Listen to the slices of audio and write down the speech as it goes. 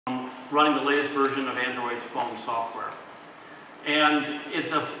running the latest version of Android's phone software. And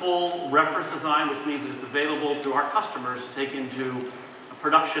it's a full reference design, which means it's available to our customers to take into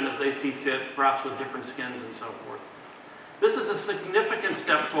production as they see fit, perhaps with different skins and so forth. This is a significant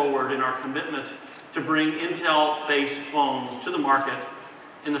step forward in our commitment to bring Intel-based phones to the market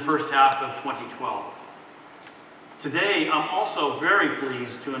in the first half of 2012. Today, I'm also very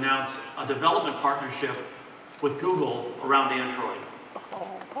pleased to announce a development partnership with Google around Android.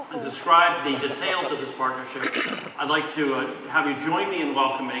 To describe the details of this partnership, I'd like to have you join me in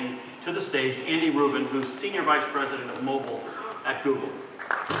welcoming to the stage Andy Rubin, who's Senior Vice President of Mobile at Google.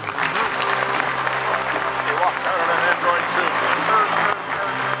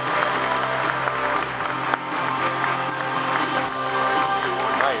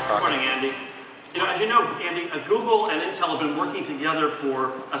 Good morning, Andy. As you know, Andy, Google and Intel have been working together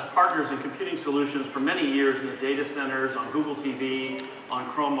as partners in computing solutions for many years in the data centers, on Google TV, on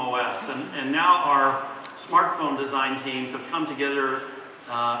Chrome OS, and now our smartphone design teams have come together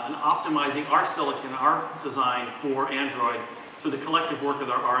in optimizing our silicon, our design for Android through the collective work of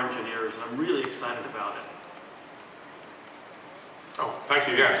our engineers, and I'm really excited about it. Oh, thank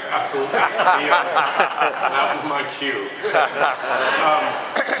you. Yes, absolutely. That was my cue.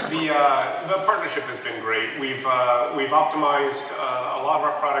 The partnership has been great. We've optimized a lot of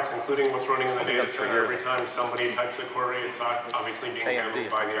our products, including what's running in the data center. Every time somebody types a query, it's obviously being handled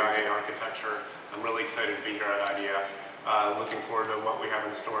by the IA architecture. I'm really excited to be here at IDF. Looking forward to what we have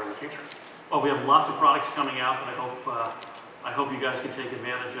in store in the future. Well, we have lots of products coming out that I hope you guys can take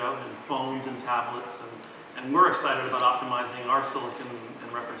advantage of, in phones and tablets, and we're excited about optimizing our silicon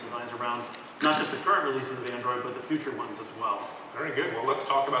and reference designs around not just the current releases of Android, but the future ones as well. Very good. Well, let's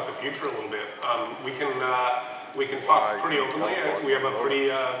talk about the future a little bit. We can talk pretty openly. We have a pretty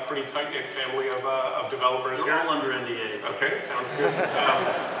tight-knit family of developers here. They're all under NDA. Okay, sounds good.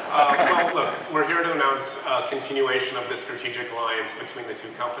 Well, look, we're here to announce a continuation of the strategic alliance between the two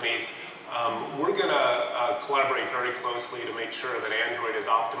companies. We're going to collaborate very closely to make sure that Android is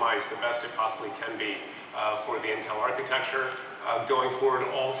optimized the best it possibly can be for the Intel architecture. Going forward,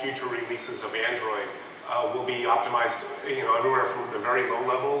 all future releases of Android will be optimized, everywhere from the very low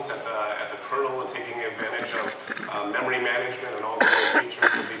levels at the kernel and taking advantage of memory management and all the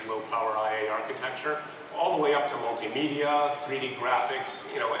features of these low-power IA architecture, all the way up to multimedia, 3D graphics,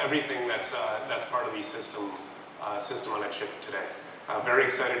 everything that's part of the system on a chip today. Very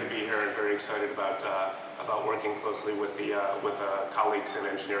excited to be here and very excited about working closely with the colleagues and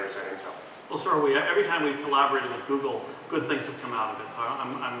engineers at Intel. Well, so are we. Every time we've collaborated with Google, good things have come out of it. So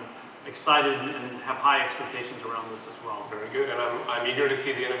I'm excited and have high expectations around this as well. Very good, and I'm eager to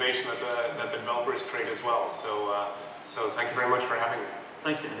see the innovation that the developers create as well. So thank you very much for having me.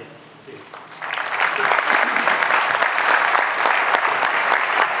 Thanks, Andy. See you.